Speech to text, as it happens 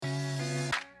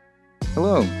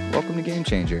Hello, welcome to Game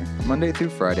Changer. Monday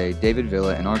through Friday, David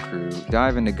Villa and our crew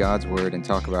dive into God's Word and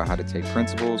talk about how to take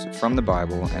principles from the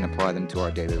Bible and apply them to our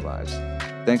daily lives.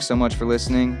 Thanks so much for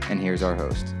listening, and here's our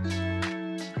host.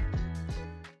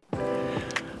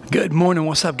 Good morning.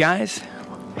 What's up, guys?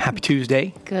 Happy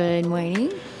Tuesday. Good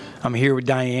morning. I'm here with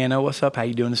Diana. What's up? How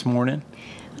you doing this morning?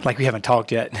 Like we haven't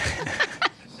talked yet.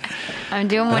 I'm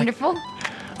doing wonderful.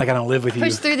 Like I don't live with you.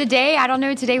 Pushed through the day. I don't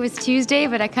know, today was Tuesday,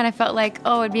 but I kind of felt like,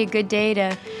 it'd be a good day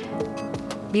to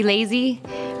be lazy.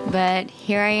 But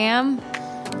here I am.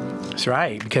 That's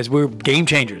right, because we're game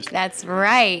changers. That's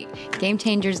right. Game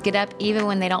changers get up even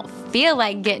when they don't feel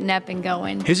like getting up and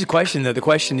going. Here's the question, though. The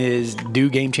question is, do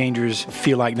game changers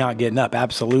feel like not getting up?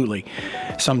 Absolutely.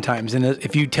 Sometimes. And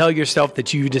if you tell yourself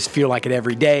that you just feel like it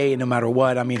every day, and no matter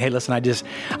what, I mean, hey, listen, I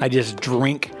just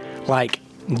drink like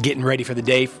getting ready for the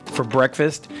day for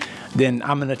breakfast, then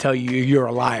I'm going to tell you you're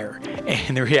a liar.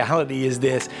 And the reality is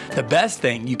this: the best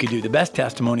thing you could do, the best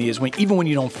testimony is even when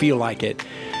you don't feel like it,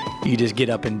 you just get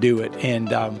up and do it.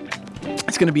 And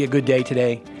it's going to be a good day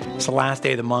today. It's the last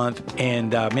day of the month,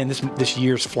 and man, this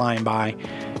year's flying by.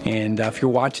 And if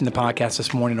you're watching the podcast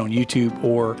this morning on YouTube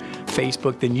or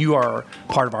Facebook, then you are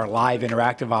part of our live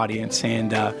interactive audience.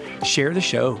 And share the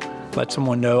show. Let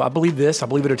someone know. I believe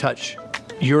it'll touch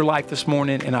your life this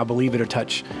morning, and I believe it'll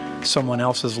touch someone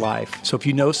else's life. So if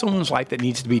you know someone's life that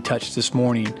needs to be touched this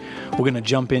morning, we're going to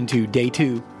jump into day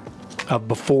 2 of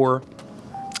before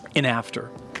and after.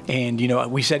 And,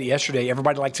 we said it yesterday,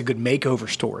 everybody likes a good makeover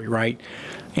story, right?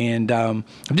 And I'm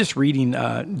just reading,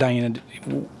 Diana,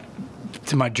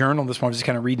 to my journal this morning. I was just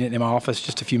kind of reading it in my office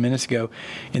just a few minutes ago.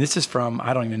 And this is from,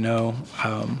 I don't even know,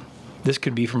 this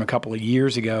could be from a couple of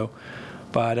years ago.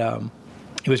 But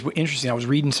it was interesting. I was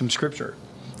reading some scripture.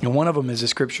 And one of them is a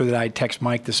scripture that I text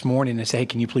Mike this morning and say, hey,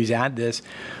 can you please add this?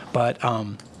 But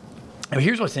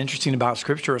here's what's interesting about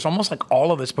scripture. It's almost like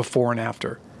all of it's before and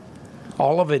after.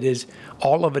 All of it is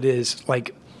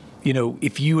like,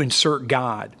 if you insert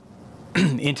God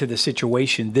into the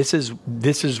situation, this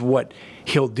is what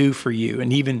he'll do for you.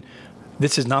 And even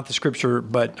this is not the scripture,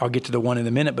 but I'll get to the one in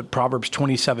a minute, but Proverbs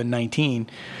 27:19,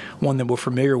 one that we're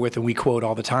familiar with and we quote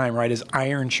all the time, right? Is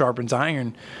iron sharpens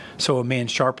iron, so a man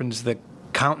sharpens the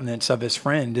countenance of his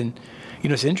friend. And,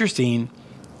 it's interesting.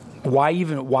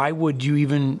 Why would you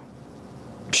even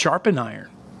sharpen iron?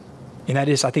 And that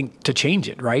is, I think, to change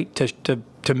it, right?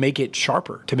 To make it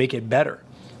sharper, to make it better.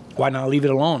 Why not leave it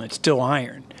alone? It's still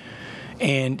iron.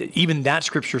 And even that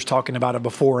scripture is talking about a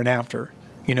before and after.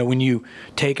 When you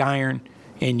take iron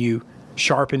and you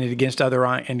sharpen it against other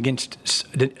iron and against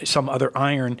some other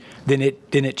iron, then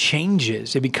it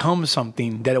changes. It becomes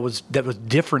something that was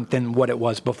different than what it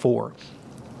was before.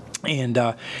 And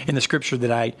in the scripture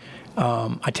that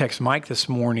I text Mike this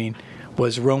morning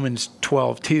was Romans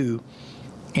 12:2.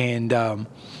 And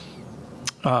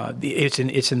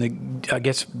it's in the, I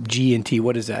guess, G&T.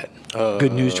 What is that?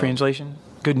 Good News Translation?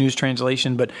 Good News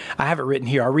Translation. But I have it written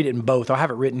here. I'll read it in both. I have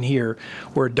it written here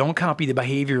where don't copy the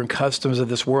behavior and customs of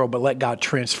this world, but let God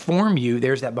transform you,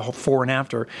 there's that before and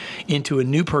after, into a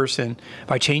new person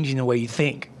by changing the way you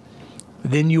think.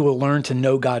 Then you will learn to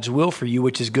know God's will for you,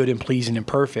 which is good and pleasing and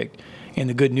perfect. And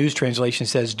the Good News Translation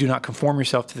says, do not conform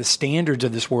yourself to the standards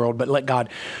of this world, but let God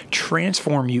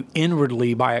transform you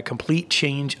inwardly by a complete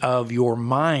change of your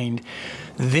mind.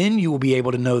 Then you will be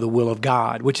able to know the will of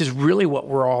God, which is really what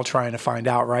we're all trying to find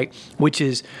out, right? Which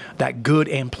is that good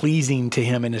and pleasing to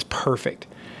him and is perfect.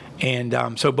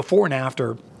 And so before and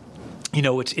after,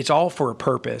 it's all for a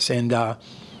purpose. And I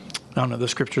don't know, the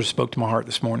scriptures spoke to my heart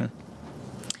this morning.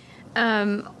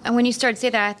 And when you started to say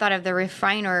that, I thought of the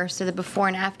refiner. So the before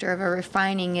and after of a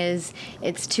refining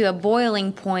it's to a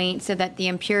boiling point so that the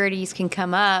impurities can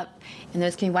come up and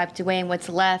those can be wiped away, and what's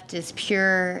left is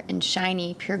pure and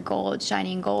shiny, pure gold,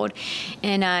 shining gold.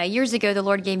 And years ago, the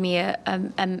Lord gave me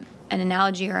an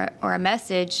analogy or a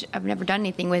message. I've never done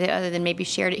anything with it other than maybe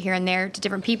shared it here and there to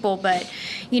different people. But,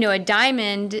 a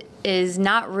diamond is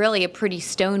not really a pretty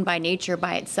stone by nature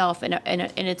by itself in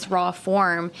its raw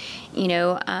form.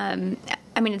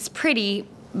 It's pretty,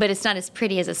 but it's not as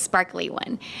pretty as a sparkly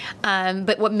one.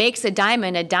 But what makes a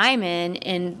diamond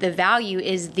and the value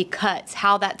is the cuts,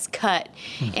 how that's cut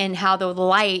and how the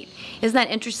light. Isn't that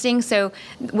interesting? So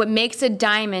what makes a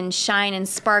diamond shine and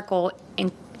sparkle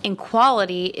in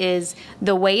quality is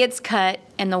the way it's cut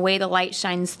and the way the light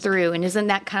shines through. And isn't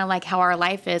that kind of like how our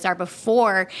life is? Our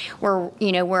before, we're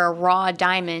a raw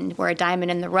diamond. We're a diamond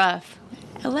in the rough.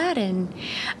 Aladdin.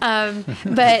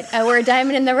 We're a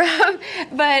diamond in the rough.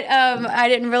 But I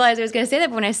didn't realize I was going to say that.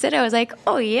 But when I said it, I was like,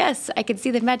 oh, yes, I could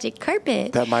see the magic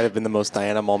carpet. That might have been the most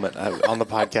Diana moment on the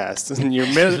podcast. You're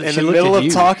in the looked middle at of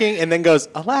you. talking and then goes,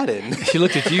 Aladdin. She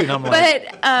looked at you and I'm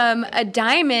like, But a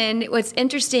diamond, what's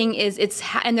interesting is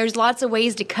and there's lots of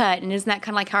ways to cut. And isn't that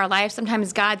kind of like how our life,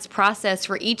 sometimes God's process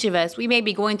for each of us, we may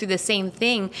be going through the same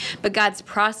thing, but God's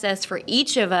process for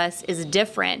each of us is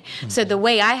different. Mm-hmm. So the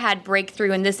way I had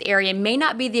breakthrough in this area may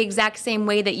not be the exact same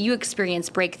way that you experience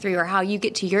breakthrough or how you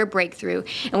get to your breakthrough.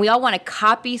 And we all want to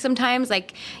copy sometimes,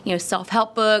 like,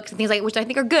 self-help books and things like, which I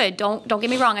think are good. Don't get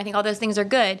me wrong. I think all those things are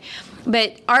good.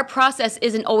 But our process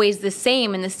isn't always the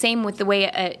same, and the same with the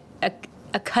way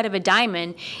a cut of a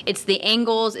diamond. It's the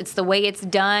angles, it's the way it's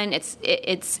done,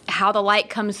 it's how the light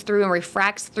comes through and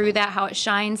refracts through that, how it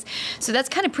shines. So that's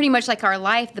kind of pretty much like our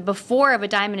life. The before of a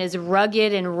diamond is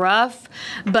rugged and rough,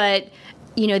 but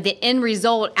the end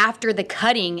result after the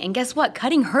cutting, and guess what?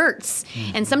 Cutting hurts.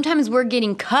 Mm-hmm. And sometimes we're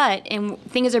getting cut and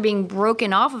things are being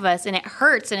broken off of us and it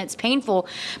hurts and it's painful,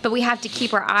 but we have to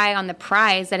keep our eye on the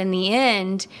prize that in the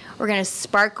end, we're going to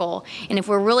sparkle. And if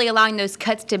we're really allowing those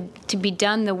cuts to be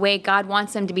done the way God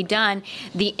wants them to be done,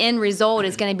 the end result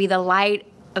is going to be the light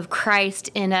of Christ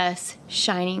in us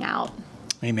shining out.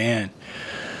 Amen.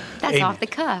 That's Amen. Off the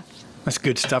cuff. That's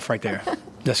good stuff right there.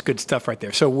 That's good stuff right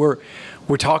there. So we're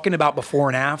talking about before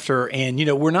and after, and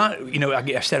we're not.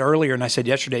 I said earlier, and I said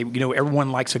yesterday.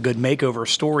 Everyone likes a good makeover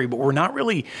story, but we're not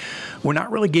really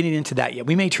getting into that yet.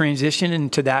 We may transition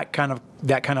into that kind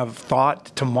of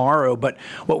thought tomorrow, but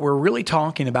what we're really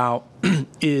talking about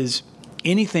is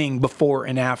anything before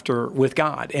and after with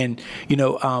God. And,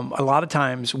 a lot of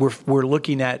times we're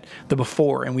looking at the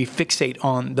before and we fixate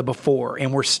on the before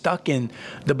and we're stuck in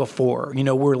the before.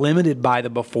 We're limited by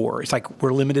the before. It's like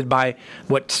we're limited by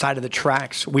what side of the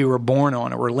tracks we were born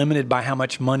on, or we're limited by how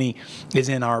much money is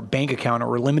in our bank account, or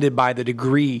we're limited by the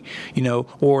degree,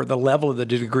 or the level of the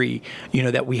degree,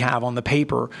 that we have on the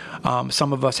paper.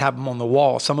 Some of us have them on the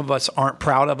wall. Some of us aren't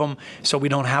proud of them, so we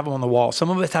don't have them on the wall. Some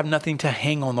of us have nothing to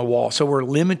hang on the wall. So we're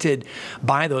limited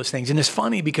by those things. And it's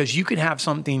funny because you could have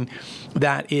something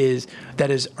that is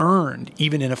earned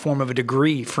even in a form of a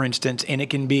degree, for instance, and you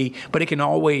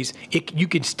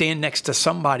can stand next to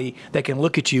somebody that can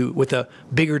look at you with a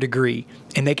bigger degree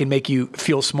and they can make you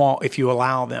feel small if you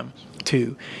allow them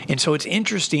to. And so it's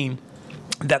interesting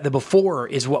that the before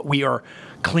is what we are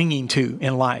clinging to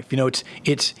in life.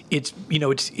 It's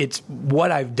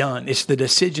what I've done. It's the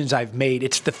decisions I've made.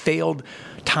 It's the failed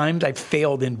times I've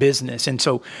failed in business. And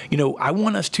so, I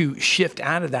want us to shift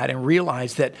out of that and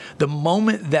realize that the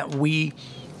moment that we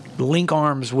link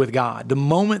arms with God, the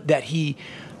moment that He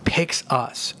picks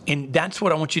us, and that's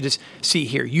what I want you to see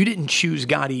here. You didn't choose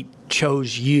God, He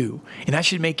chose you. And that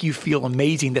should make you feel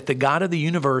amazing that the God of the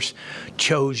universe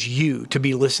chose you to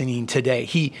be listening today.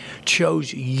 He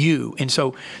chose you. And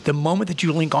so the moment that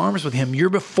you link arms with Him, your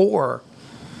before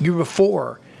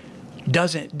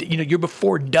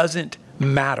doesn't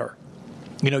matter.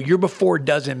 Your before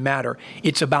doesn't matter.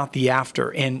 It's about the after.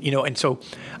 And so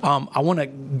I want to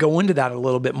go into that a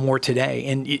little bit more today.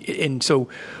 And so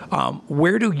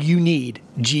where do you need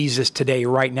Jesus today,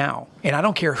 right now? And I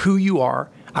don't care who you are.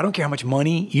 I don't care how much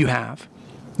money you have.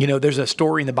 There's a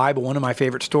story in the Bible. One of my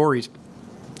favorite stories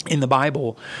in the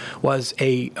Bible was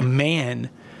a man.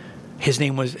 His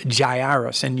name was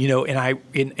Jairus. And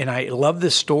I love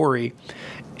this story.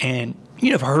 And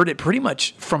I've heard it pretty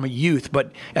much from a youth,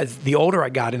 but as the older I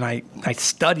got and I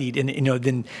studied and,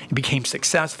 then became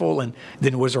successful and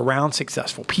then was around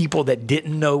successful people that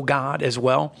didn't know God as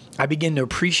well, I began to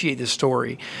appreciate this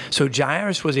story. So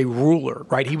Jairus was a ruler,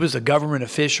 right? He was a government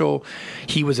official.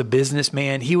 He was a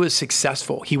businessman. He was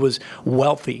successful. He was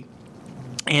wealthy.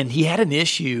 And he had an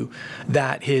issue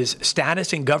that his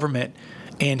status in government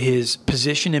and his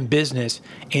position in business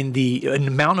and the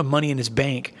amount of money in his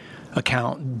bank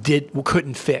account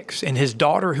couldn't fix. And his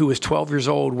daughter, who was 12 years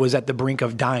old, was at the brink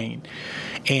of dying.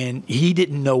 And he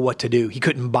didn't know what to do. He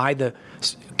couldn't buy the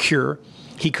cure.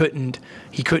 He couldn't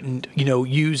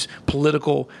use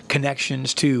political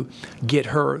connections to get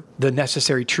her the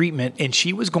necessary treatment. And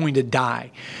she was going to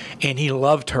die. And he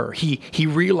loved her. He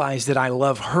realized that I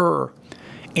love her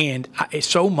and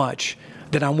so much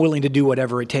that I'm willing to do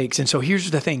whatever it takes. And so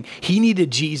here's the thing. He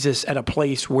needed Jesus at a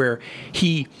place where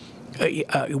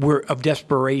we're of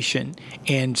desperation.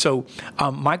 And so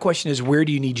my question is, where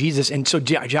do you need Jesus? And so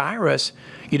Jairus,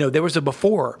 there was a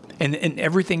before, and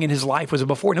everything in his life was a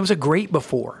before, and it was a great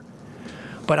before.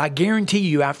 But I guarantee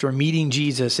you, after meeting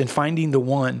Jesus and finding the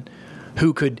one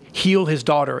who could heal his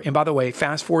daughter, and by the way,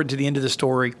 fast forward to the end of the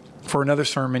story, for another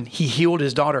sermon. He healed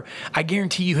his daughter. I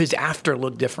guarantee you his after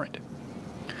looked different.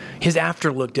 His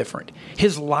after looked different.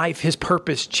 His life, his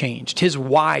purpose changed. His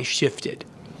why shifted.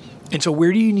 And so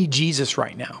where do you need Jesus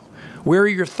right now? Where are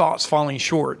your thoughts falling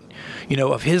short,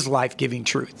 of his life-giving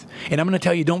truth? And I'm going to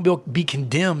tell you, don't be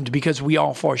condemned because we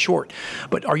all fall short.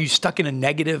 But are you stuck in a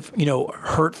negative,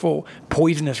 hurtful,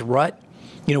 poisonous rut?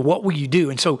 What will you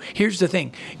do? And so here's the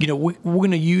thing, we're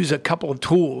going to use a couple of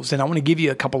tools, and I want to give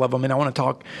you a couple of them, and I want to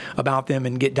talk about them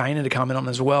and get Diana to comment on them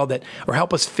as well, that or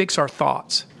help us fix our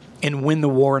thoughts and win the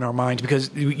war in our minds.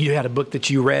 Because you had a book that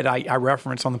you read, I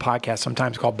reference on the podcast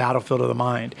sometimes, called Battlefield of the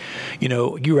Mind.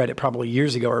 You read it probably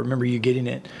years ago. I remember you getting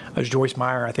it. It was Joyce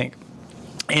Meyer, I think.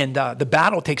 And the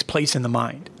battle takes place in the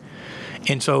mind.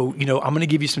 And so, I'm going to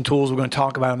give you some tools. We're going to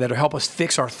talk about them that will help us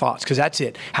fix our thoughts, because that's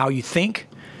it. How you think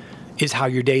is how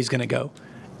your day is going to go.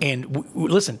 And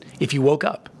listen, if you woke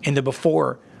up and the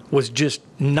before was just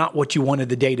not what you wanted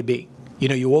the day to be,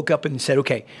 you woke up and said,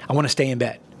 okay, I want to stay in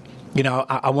bed.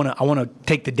 I want to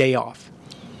take the day off.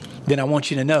 Then I want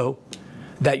you to know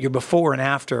that your before and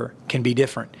after can be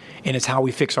different, and it's how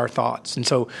we fix our thoughts. And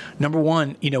so, number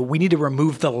one, we need to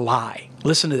remove the lie.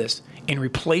 Listen to this, and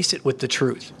replace it with the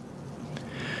truth.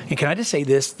 And can I just say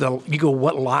this? You go,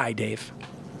 what lie, Dave?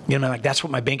 That's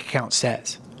what my bank account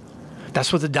says.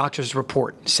 That's what the doctor's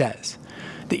report says.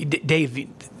 Dave,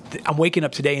 I'm waking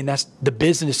up today, and that's the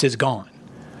business is gone,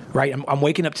 right? I'm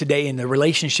waking up today, and the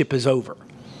relationship is over.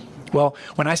 Well,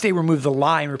 when I say remove the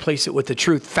lie and replace it with the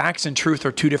truth, facts and truth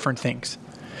are two different things.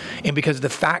 And because the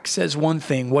fact says one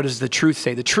thing, what does the truth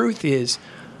say? The truth is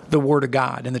the Word of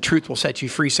God, and the truth will set you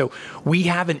free. So we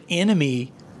have an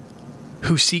enemy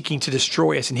who's seeking to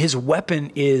destroy us, and his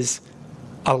weapon is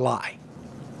a lie.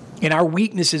 And our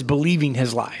weakness is believing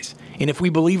his lies. And if we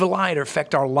believe a lie, it'll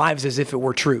affect our lives as if it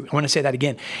were true. I want to say that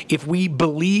again. If we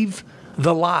believe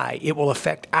the lie, it will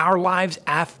affect our lives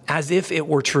as if it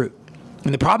were true.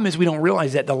 And the problem is we don't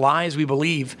realize that the lies we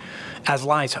believe as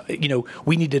lies,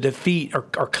 we need to defeat are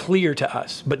clear to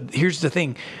us. But here's the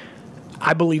thing.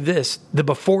 I believe this. The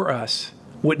before us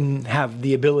wouldn't have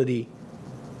the ability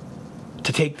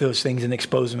to take those things and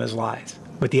expose them as lies.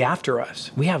 But the after us,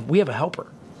 we have a helper.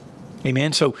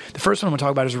 Amen. So the first one I'm going to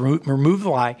talk about is remove the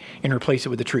lie and replace it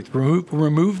with the truth.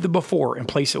 Remove the before and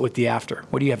place it with the after.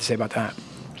 What do you have to say about that?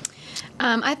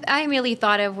 I immediately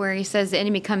thought of where he says the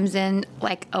enemy comes in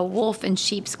like a wolf in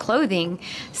sheep's clothing.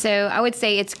 So I would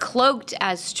say it's cloaked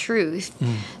as truth.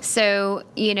 So,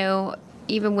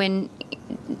 even when,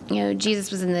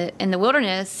 Jesus was in the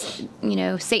wilderness,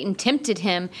 Satan tempted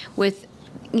him with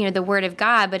the word of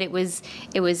God, but it was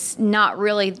not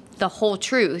really the whole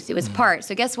truth. It was part.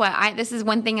 So guess what? This is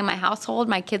one thing in my household.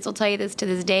 My kids will tell you this to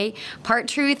this day. Part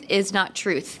truth is not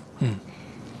truth.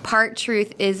 Part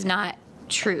truth is not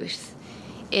truth.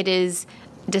 It is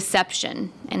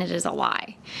deception, and it is a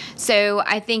lie. So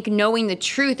I think knowing the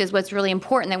truth is what's really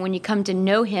important, that when you come to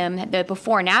know him, the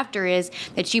before and after is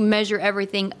that you measure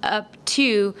everything up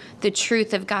to the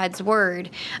truth of God's word,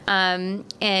 and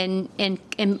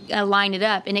line it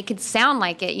up. And it could sound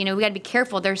like it. We got to be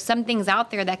careful. There's some things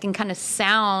out there that can kind of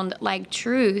sound like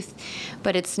truth,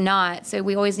 but it's not. So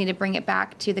we always need to bring it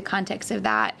back to the context of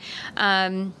that.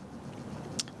 That's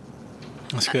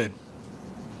good.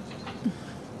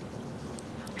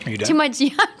 Are you done? Too much.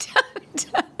 Yeah, I'm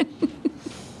done.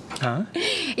 Huh?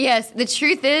 Yes, the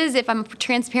truth is, if I'm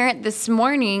transparent this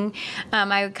morning,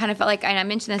 I kind of felt like, and I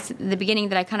mentioned this at the beginning,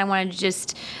 that I kind of wanted to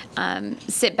just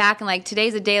sit back and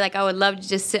today's a day I would love to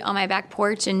just sit on my back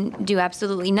porch and do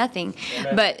absolutely nothing.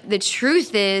 Amen. But the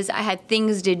truth is, I had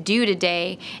things to do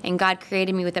today, and God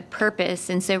created me with a purpose.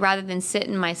 And so rather than sit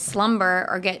in my slumber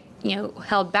or get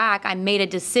held back, I made a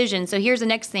decision. So here's the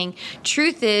next thing.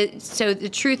 The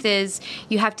truth is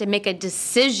you have to make a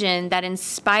decision that in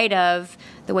spite of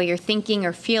the way you're thinking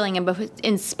or feeling, and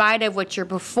in spite of what you're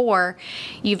before,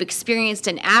 you've experienced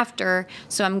an after,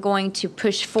 so I'm going to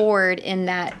push forward in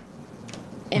that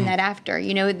after.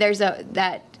 There's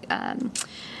that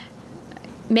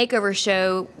makeover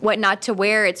show, What Not to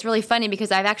Wear. It's really funny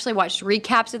because I've actually watched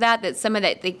recaps of that some of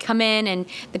that they come in and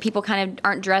the people kind of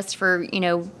aren't dressed for,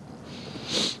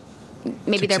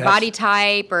 maybe Success. Their body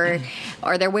type or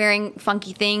they're wearing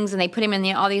funky things, and they put them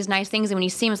in all these nice things, and when you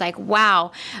see them, it's like,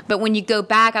 wow. But when you go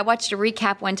back, I watched a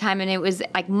recap one time, and it was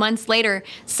like months later,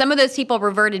 some of those people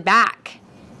reverted back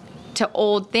to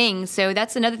old things. So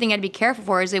that's another thing I'd be careful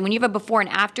for, is that when you have a before and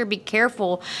after, be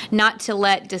careful not to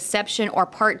let deception or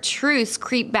part truths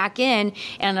creep back in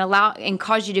and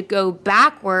cause you to go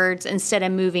backwards instead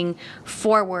of moving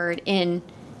forward in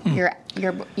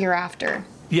your after.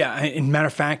 Yeah, and matter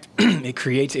of fact,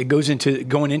 it goes into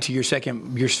going into your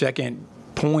second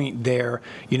point there,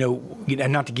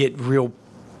 not to get real,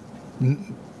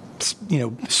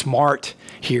 smart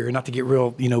here, not to get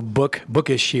real,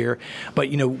 bookish here, but,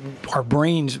 our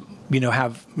brains,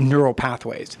 have neural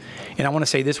pathways. And I want to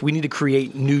say this, we need to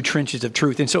create new trenches of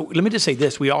truth. And so let me just say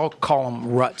this, we all call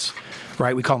them ruts,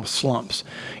 right? We call them slumps.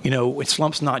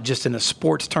 Slumps not just in a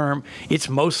sports term, it's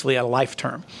mostly a life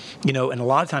term. And a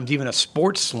lot of times even a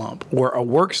sports slump or a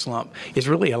work slump is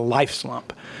really a life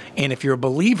slump. And if you're a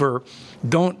believer,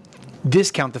 don't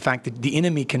discount the fact that the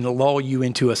enemy can lull you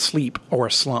into a sleep or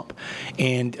a slump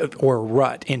or a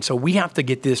rut. And so we have to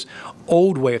get this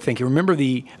old way of thinking. Remember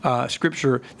the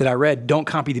scripture that I read, don't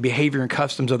copy the behavior and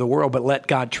customs of the world, but let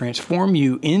God transform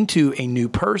you into a new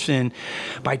person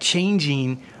by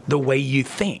changing the way you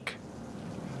think.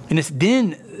 And it's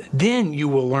then you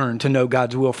will learn to know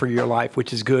God's will for your life,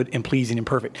 which is good and pleasing and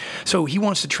perfect. So he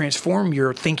wants to transform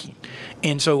your thinking.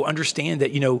 And so understand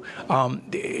that,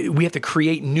 we have to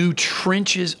create new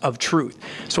trenches of truth.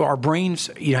 So our brains,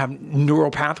 have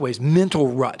neural pathways, mental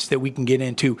ruts that we can get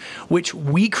into, which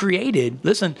we created,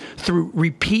 listen, through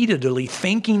repeatedly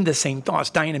thinking the same thoughts.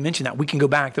 Diana mentioned that. We can go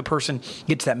back, the person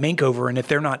gets that makeover, and if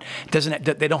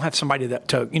they don't have somebody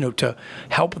to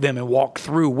help them and walk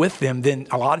through with them, then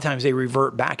a lot of times they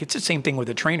revert back. It's the same thing with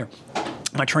a trainer.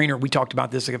 My trainer, we talked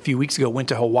about this like a few weeks ago, went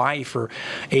to Hawaii for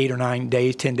 8 or 9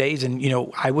 days, 10 days. And,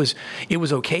 it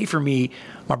was okay for me,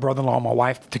 my brother-in-law, and my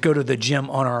wife, to go to the gym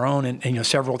on our own and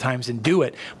several times and do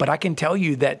it. But I can tell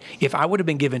you that if I would have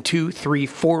been given 2, 3,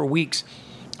 4 weeks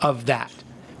of that,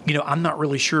 I'm not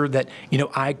really sure that,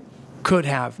 I could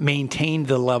have maintained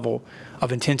the level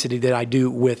of intensity that I do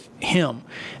with him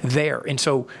there. And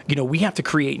so, we have to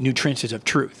create new trenches of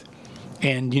truth.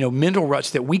 And, mental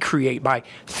ruts that we create by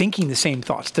thinking the same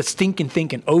thoughts, the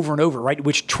thinking over and over, right?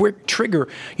 Which trigger,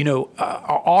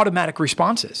 automatic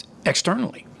responses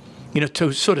externally.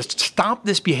 To stop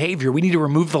this behavior, we need to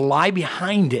remove the lie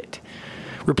behind it.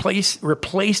 Replace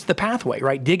the pathway,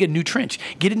 right? Dig a new trench.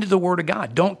 Get into the Word of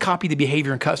God. Don't copy the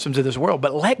behavior and customs of this world,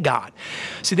 but let God.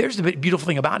 See, there's the beautiful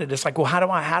thing about it. It's like, well,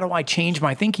 how do I change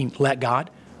my thinking? Let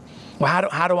God. Well,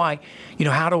 how do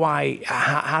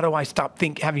I stop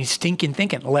having stinking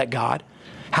thinking? Let God.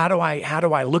 How do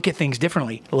I look at things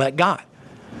differently? Let God.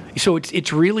 So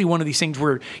it's really one of these things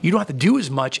where you don't have to do as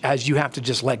much as you have to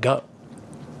just let go.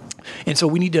 And so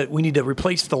we need to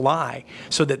replace the lie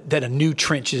so that a new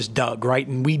trench is dug, right?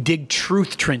 And we dig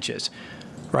truth trenches,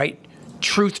 right?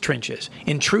 Truth trenches.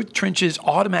 And truth trenches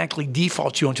automatically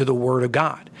default you onto the Word of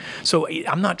God. So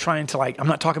I'm not talking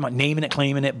about naming it,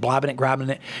 claiming it, blabbing it, grabbing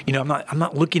it. I'm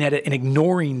not looking at it and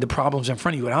ignoring the problems in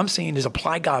front of you. What I'm saying is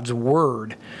apply God's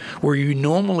Word where you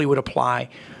normally would apply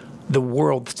the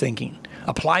world's thinking.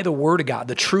 Apply the Word of God,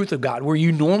 the truth of God, where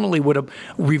you normally would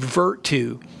revert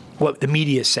to what the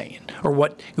media is saying, or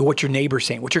what your neighbor's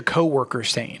saying, what your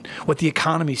coworker's saying, what the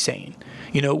economy's saying,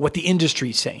 what the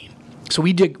industry's saying. So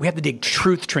we have to dig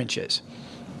truth trenches.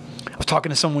 I was talking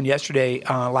to someone yesterday,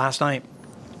 last night.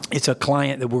 It's a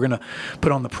client that we're going to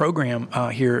put on the program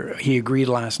here. He agreed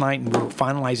last night, and we're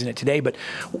finalizing it today. But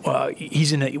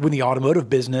he's in the automotive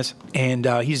business, and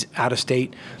he's out of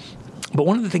state. But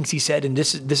one of the things he said, and I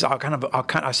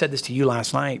said this to you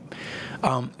last night.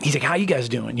 He's like, "How you guys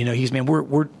doing?" He's, man,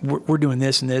 we're doing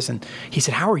this and this. And he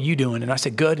said, "How are you doing?" And I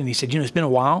said, "Good." And he said, "It's been a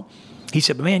while." He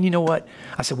said, "But man, you know what?"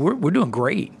 I said, "We're doing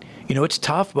great. It's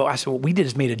tough." But I said, "What we did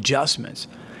is made adjustments."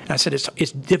 And I said,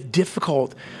 "It's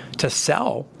difficult to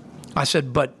sell." I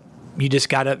said, "But you just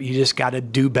gotta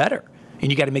do better. And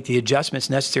you got to make the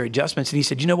necessary adjustments." And he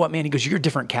said, "You know what, man?" He goes, "You're a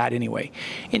different cat anyway."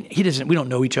 And we don't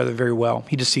know each other very well.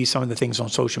 He just sees some of the things on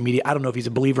social media. I don't know if he's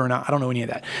a believer or not. I don't know any of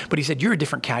that. But he said, "You're a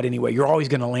different cat anyway. You're always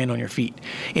going to land on your feet."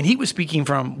 And he was speaking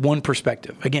from one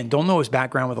perspective. Again, don't know his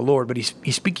background with the Lord, but he's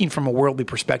speaking from a worldly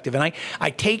perspective. And I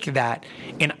take that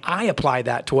and I apply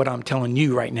that to what I'm telling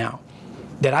you right now,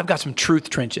 that I've got some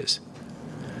truth trenches.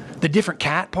 The different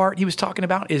cat part he was talking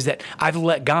about is that I've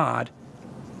let God,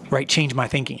 right, change my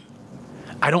thinking.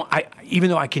 Even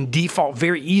though I can default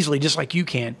very easily, just like you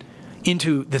can,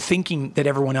 into the thinking that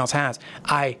everyone else has,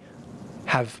 I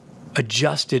have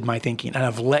adjusted my thinking and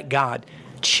I've let God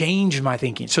change my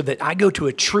thinking so that I go to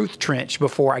a truth trench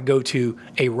before I go to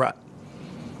a rut.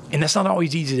 And that's not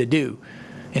always easy to do.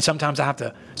 And sometimes I have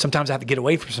to get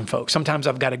away from some folks. Sometimes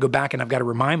I've got to go back and I've got to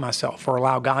remind myself or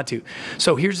allow God to.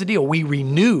 So here's the deal. We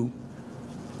renew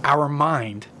our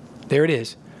mind, there it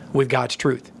is, with God's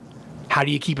truth. How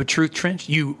do you keep a truth trench?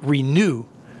 You renew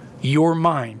your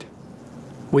mind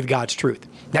with God's truth.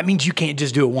 That means you can't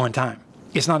just do it one time.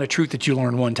 It's not a truth that you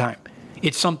learn one time.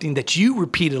 It's something that you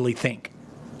repeatedly think.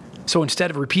 So instead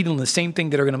of repeating the same thing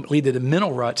that are going to lead to the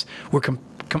mental ruts, we're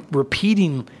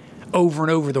repeating over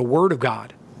and over the Word of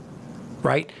God,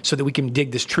 right? So that we can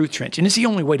dig this truth trench. And it's the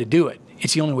only way to do it.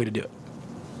 It's the only way to do it.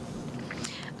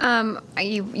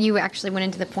 You actually went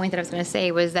into the point that I was going to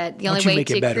say was that the Why only don't you way make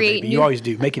to it better, create baby? You always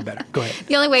do. Make it better. Go ahead.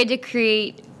 the only way to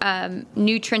create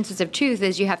new trenches of truth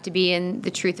is you have to be in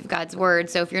the truth of God's word.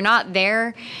 So if you're not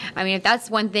there, I mean, if that's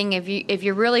one thing, if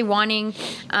you're really wanting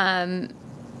to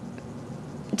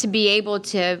be able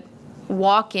to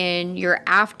walk in, you're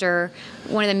after,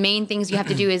 one of the main things you have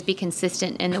to do is be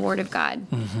consistent in the Word of God.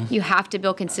 Mm-hmm. You have to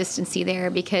build consistency there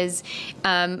because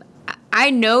I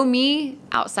know me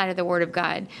outside of the Word of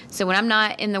God. So when I'm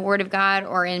not in the Word of God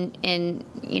or in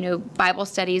Bible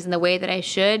studies in the way that I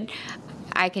should,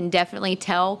 I can definitely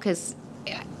tell because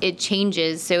it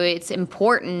changes. So it's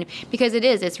important because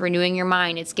it's renewing your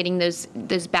mind. It's getting those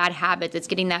bad habits. It's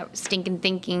getting that stinking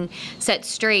thinking set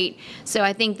straight. So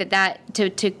I think that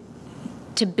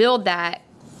to build that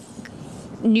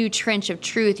new trench of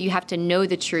truth, you have to know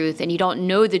the truth, and you don't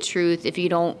know the truth if you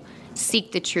don't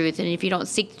seek the truth. And if you don't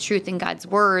seek the truth in God's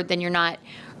word, then you're not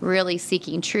really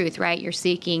seeking truth, right? You're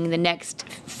seeking the next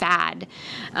fad.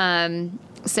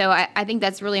 So I think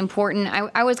that's really important.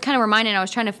 I was kind of reminded, I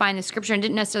was trying to find the scripture and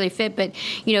didn't necessarily fit, but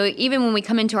even when we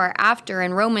come into our after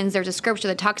in Romans, there's a scripture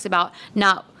that talks about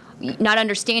not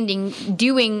understanding,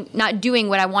 not doing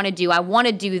what I want to do. I want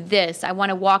to do this. I want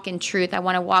to walk in truth. I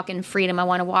want to walk in freedom. I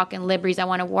want to walk in liberties. I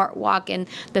want to walk in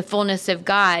the fullness of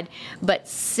God. But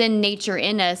sin nature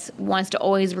in us wants to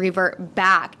always revert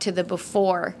back to the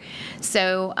before.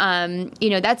 So,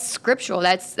 that's scriptural.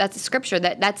 That's a scripture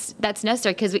that's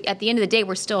necessary because at the end of the day,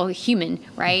 we're still human,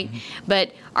 right? Mm-hmm.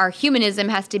 But our humanism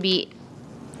has to be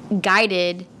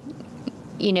guided,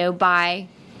 by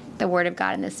the Word of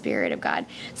God and the Spirit of God.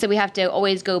 So we have to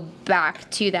always go back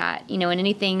to that, and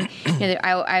anything,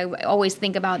 I always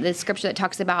think about the scripture that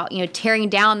talks about, tearing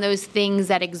down those things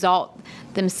that exalt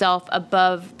themselves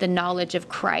above the knowledge of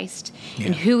Christ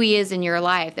and who He is in your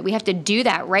life, that we have to do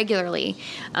that regularly.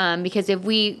 Because if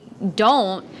we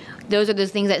don't, those are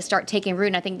those things that start taking root.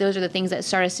 And I think those are the things that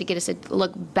start us to get us to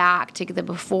look back to the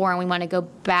before, and we want to go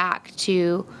back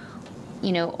to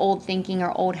old thinking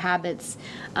or old habits.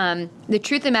 The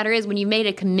truth of the matter is when you made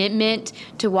a commitment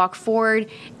to walk forward,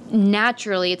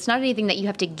 naturally, it's not anything that you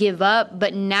have to give up,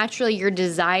 but naturally your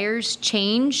desires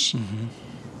change.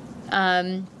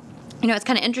 Mm-hmm. It's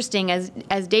kind of interesting as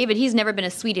David, he's never been a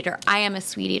sweet eater. I am a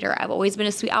sweet eater. I've always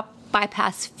been I'll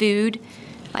bypass food,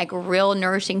 like real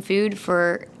nourishing food,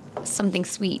 for something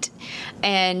sweet.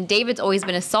 And David's always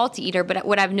been a salty eater, but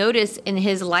what I've noticed in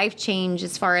his life change,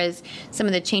 as far as some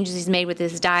of the changes he's made with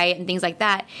his diet and things like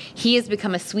that, he has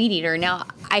become a sweet eater. Now,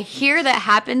 I hear that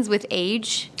happens with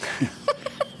age.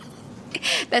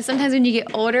 That sometimes when you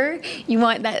get older, you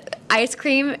want that ice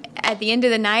cream at the end of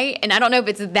the night. And I don't know if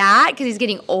it's that because he's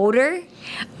getting older,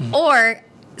 or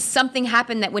something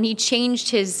happened that when he changed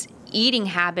his eating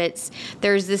habits,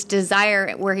 there's this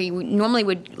desire where he normally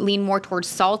would lean more towards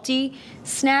salty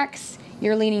snacks.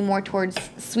 You're leaning more towards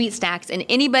sweet snacks. And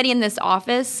anybody in this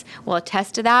office will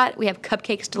attest to that. We have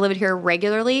cupcakes delivered here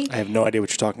regularly. I have no idea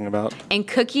what you're talking about. And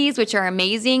cookies, which are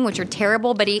amazing, which are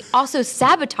terrible, but he also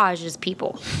sabotages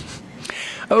people.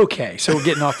 Okay, so we're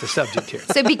getting off the subject here.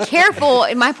 So be careful.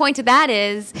 And my point to that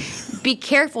is, be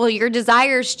careful. Your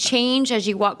desires change as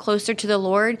you walk closer to the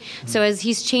Lord. So as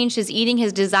he's changed his eating,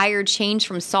 his desire changed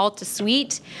from salt to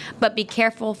sweet. But be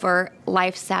careful for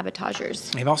life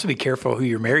sabotagers. And also be careful who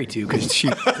you're married to, because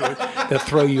they'll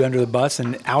throw you under the bus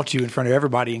and out you in front of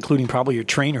everybody, including probably your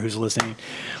trainer who's listening.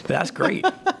 But that's great.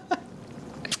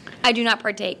 I do not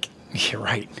partake. You're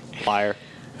right. Liar.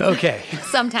 Okay.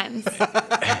 Sometimes.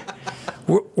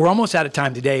 We're almost out of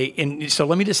time today, and so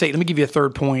let me give you a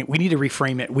third point. We need to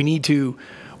reframe it. We need to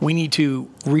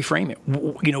reframe it.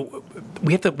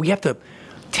 We have to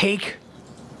take.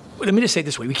 Let me just say it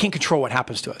this way: we can't control what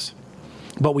happens to us,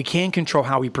 but we can control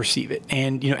how we perceive it.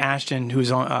 And Ashton,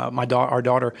 who's on our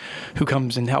daughter, who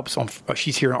comes and helps on.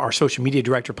 She's here, our social media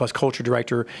director plus culture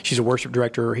director. She's a worship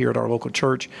director here at our local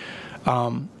church.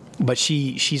 But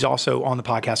she's also on the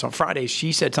podcast on Fridays.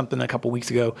 She said something a couple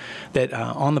weeks ago that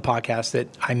on the podcast that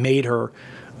I made her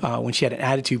when she had an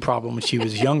attitude problem when she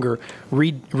was younger.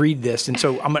 Read this, and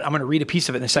so I'm going to read a piece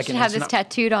of it in a second. You should have this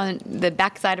tattooed on the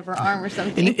backside of her arm or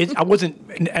something.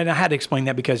 And I had to explain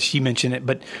that because she mentioned it,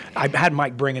 but I had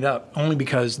Mike bring it up only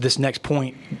because this next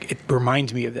point, it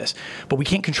reminds me of this. But we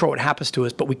can't control what happens to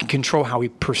us, but we can control how we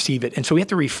perceive it, and so we have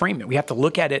to reframe it. We have to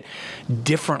look at it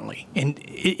differently, and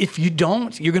if you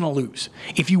don't, you're going to lose.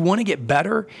 If you want to get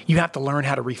better, you have to learn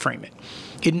how to reframe it.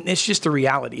 It's just the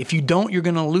reality. If you don't, you're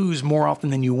going to lose more often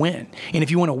than you win. And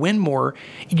if you want to win more,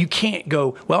 you can't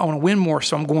go, well, I want to win more,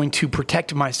 so I'm going to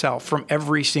protect myself from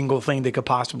every single thing that could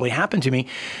possibly happen to me.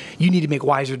 You need to make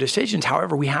wiser decisions.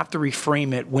 However, we have to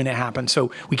reframe it when it happens.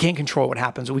 So we can't control what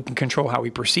happens, but we can control how we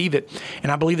perceive it.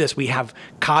 And I believe this, we have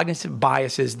cognitive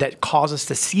biases that cause us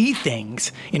to see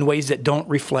things in ways that don't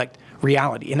reflect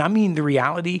reality. And I mean the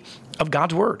reality of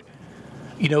God's word.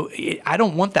 I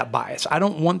don't want that bias. I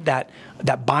don't want that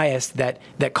bias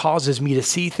that causes me to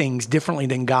see things differently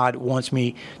than God wants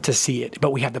me to see it.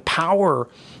 But we have the power,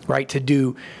 right, to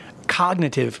do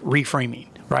cognitive reframing,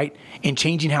 right, and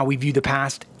changing how we view the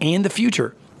past and the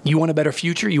future. You want a better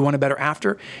future? You want a better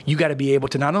after? You got to be able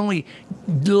to not only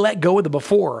let go of the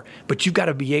before, but you've got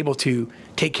to be able to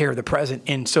take care of the present.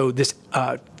 And so this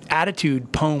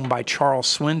Attitude poem by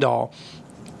Charles Swindoll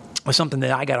was something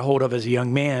that I got a hold of as a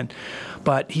young man.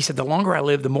 But he said, the longer I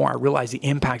live, the more I realize the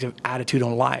impact of attitude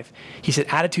on life. He said,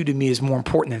 attitude to me is more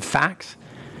important than facts.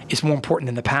 It's more important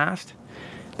than the past,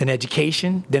 than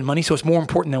education, than money. So it's more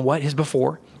important than what is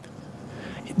before,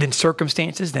 than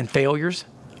circumstances, than failures.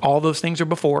 All those things are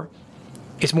before.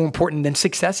 It's more important than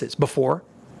successes before,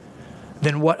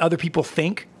 than what other people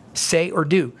think, say, or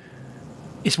do.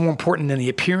 It's more important than the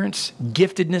appearance,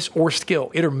 giftedness, or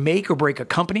skill. It'll make or break a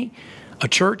company, a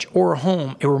church, or a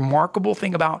home. The remarkable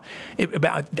thing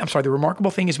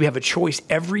is we have a choice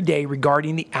every day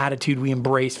regarding the attitude we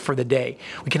embrace for the day.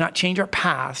 We cannot change our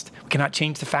past. We cannot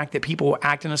change the fact that people will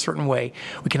act in a certain way.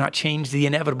 We cannot change the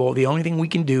inevitable. The only thing we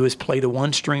can do is play the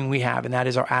one string we have, and that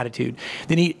is our attitude.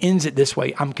 Then he ends it this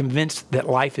way. I'm convinced that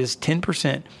life is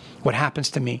 10% what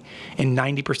happens to me and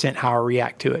 90% how I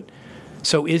react to it.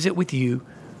 So is it with you?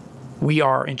 We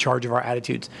are in charge of our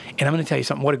attitudes. And I'm going to tell you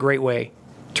something. What a great way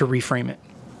to reframe it.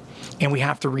 And we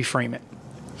have to reframe it.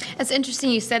 That's interesting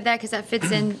you said that, because that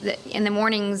fits in the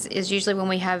mornings is usually when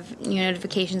we have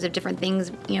notifications of different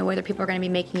things, whether people are going to be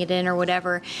making it in or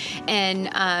whatever. And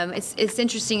it's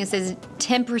interesting. It says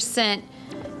 10%.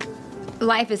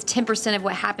 Life is 10% of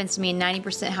what happens to me and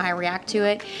 90% how I react to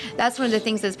it. That's one of the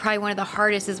things that's probably one of the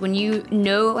hardest, is when you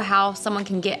know how someone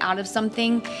can get out of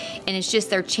something and it's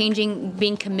just they're changing,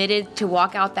 being committed to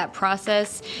walk out that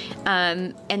process,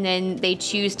 and then they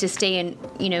choose to stay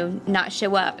and, not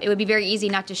show up. It would be very easy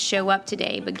not to show up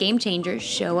today, but game changers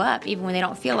show up even when they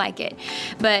don't feel like it.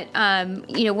 But,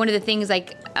 one of the things to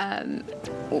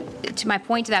my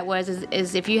point to that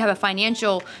is if you have a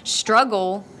financial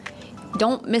struggle,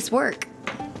 don't miss work.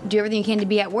 Do everything you can to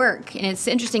be at work. And it's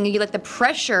interesting, you let the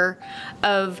pressure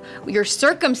of your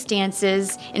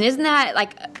circumstances, and isn't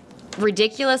that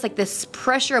ridiculous? This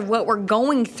pressure of what we're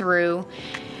going through,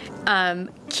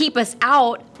 keep us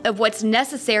out of what's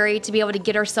necessary to be able to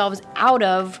get ourselves out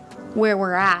of where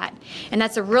we're at. And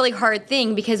that's a really hard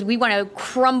thing, because we want to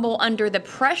crumble under the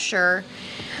pressure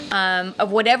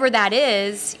of whatever that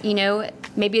is.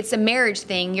 Maybe it's a marriage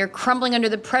thing. You're crumbling under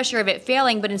the pressure of it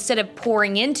failing, but instead of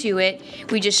pouring into it,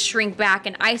 we just shrink back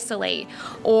and isolate.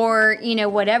 Or,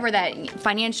 whatever that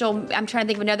financial, I'm trying to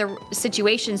think of another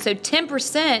situation. So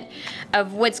 10%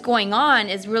 of what's going on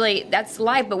is really, that's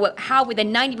life. But how with the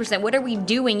 90%, what are we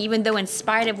doing, even though in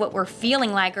spite of what we're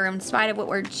feeling like, or in spite of what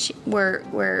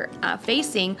we're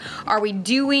facing, are we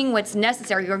doing what's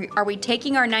necessary? Or are we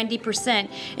taking our 90%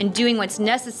 and doing what's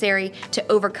necessary to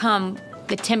overcome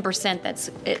the 10%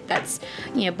 that's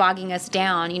bogging us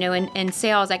down? In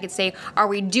sales, I could say, are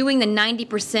we doing the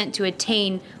 90% to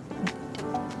attain?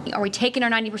 Are we taking our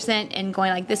 90% and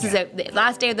going this is the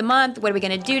last day of the month? What are we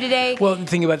going to do today? Well, the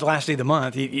thing about the last day of the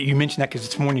month, you mentioned that because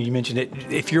this morning you mentioned it.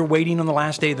 If you're waiting on the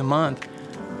last day of the month,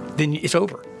 then it's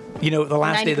over. The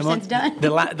last day of the month, done. the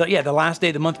last day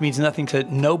of the month means nothing to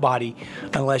nobody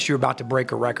unless you're about to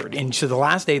break a record. And so the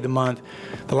last day of the month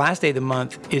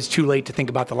is too late to think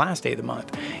about the last day of the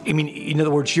month. I mean, in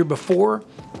other words, you're before,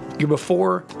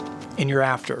 and you're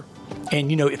after. And,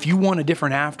 if you want a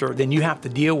different after, then you have to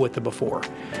deal with the before,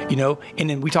 And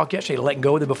then we talked yesterday, letting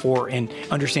go of the before and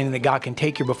understanding that God can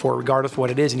take your before regardless of what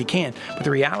it is, and He can. But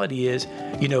the reality is,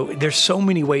 there's so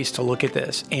many ways to look at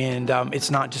this. And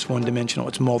it's not just one-dimensional,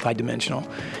 it's multidimensional.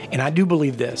 And I do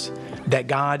believe this, that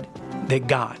God,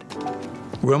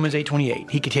 Romans 8:28,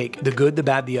 He could take the good, the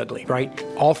bad, the ugly, right?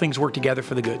 All things work together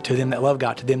for the good, to them that love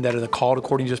God, to them that are the called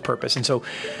according to His purpose. And so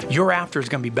your after is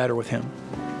going to be better with Him.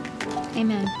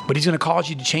 Amen. But He's going to cause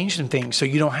you to change some things so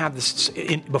you don't have this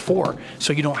before,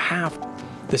 so you don't have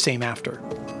the same after,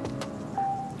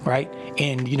 right?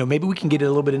 And, maybe we can get a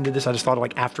little bit into this. I just thought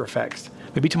of After Effects.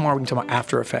 Maybe tomorrow we can talk about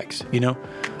After Effects,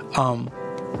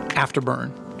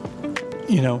 Afterburn,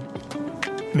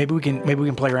 Maybe we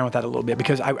can play around with that a little bit,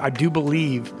 because I do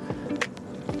believe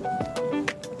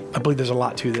I believe there's a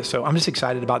lot to this. So I'm just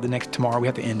excited about the next tomorrow. We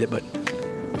have to end it, but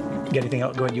you got anything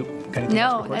else? Go ahead. You got anything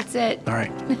else? No, that's it. All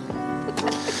right.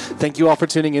 Thank you all for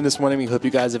tuning in this morning. We hope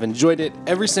you guys have enjoyed it.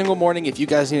 Every single morning, if you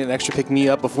guys need an extra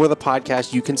pick-me-up before the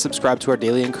podcast, you can subscribe to our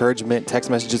daily encouragement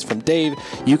text messages from Dave.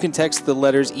 You can text the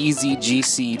letters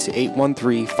EZGC to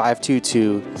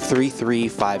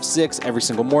 813-522-3356 every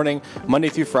single morning. Monday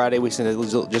through Friday, we send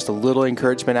just a little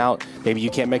encouragement out. Maybe you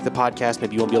can't make the podcast.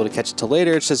 Maybe you won't be able to catch it till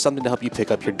later. It's just something to help you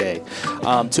pick up your day.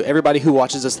 To everybody who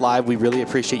watches us live, we really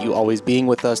appreciate you always being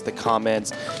with us. The comments,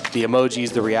 the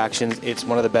emojis, the reactions. It's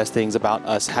one of the best things about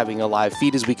us having a live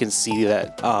feed is we can see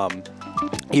that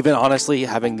even honestly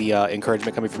having the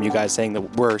encouragement coming from you guys saying that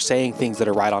we're saying things that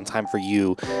are right on time for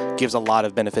you gives a lot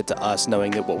of benefit to us,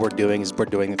 knowing that what we're doing is we're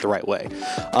doing it the right way.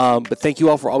 But thank you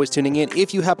all for always tuning in.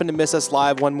 If you happen to miss us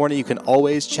live one morning, you can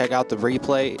always check out the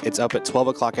replay. It's up at 12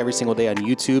 o'clock every single day on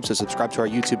YouTube, so subscribe to our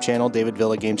YouTube channel, David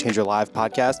Villa Game Changer Live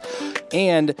Podcast.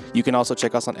 And you can also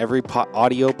check us on every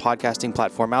audio podcasting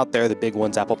platform out there, the big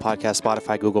ones, Apple Podcasts,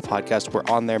 Spotify, Google Podcasts. We're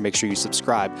on there. Make sure you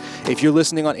subscribe. If you're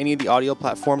listening on any of the audio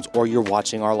platforms or you're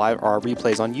watching our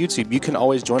replays on YouTube, you can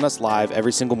always join us live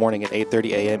every single morning at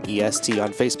 8:30 a.m. EST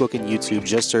on Facebook and YouTube.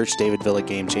 Just search David Villa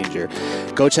Game Changer.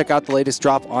 Go check out the latest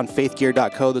drop on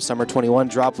faithgear.co, the Summer 21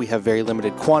 drop. We have very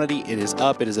limited quantity. It is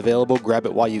up. It is available. Grab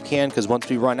it while you can, because once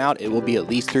we run out, it will be at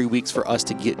least 3 weeks for us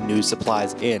to get new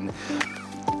supplies in.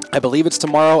 I believe it's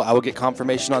tomorrow. I will get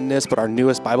confirmation on this, but our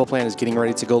newest Bible plan is getting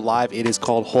ready to go live. It is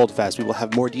called Hold Fast. We will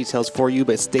have more details for you,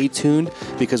 but stay tuned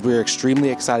because we're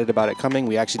extremely excited about it coming.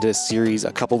 We actually did a series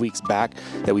a couple weeks back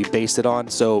that we based it on,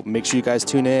 so make sure you guys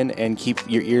tune in and keep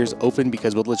your ears open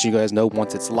because we'll let you guys know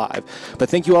once it's live. But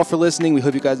thank you all for listening. We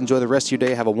hope you guys enjoy the rest of your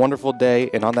day. Have a wonderful day,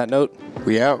 and on that note,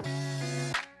 We out.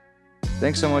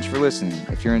 Thanks so much for listening.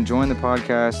 If you're enjoying the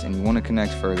podcast and you want to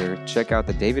connect further, check out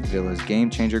the David Villa's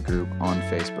Game Changer group on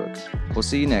Facebook. We'll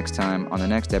see you next time on the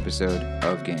next episode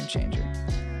of Game Changer.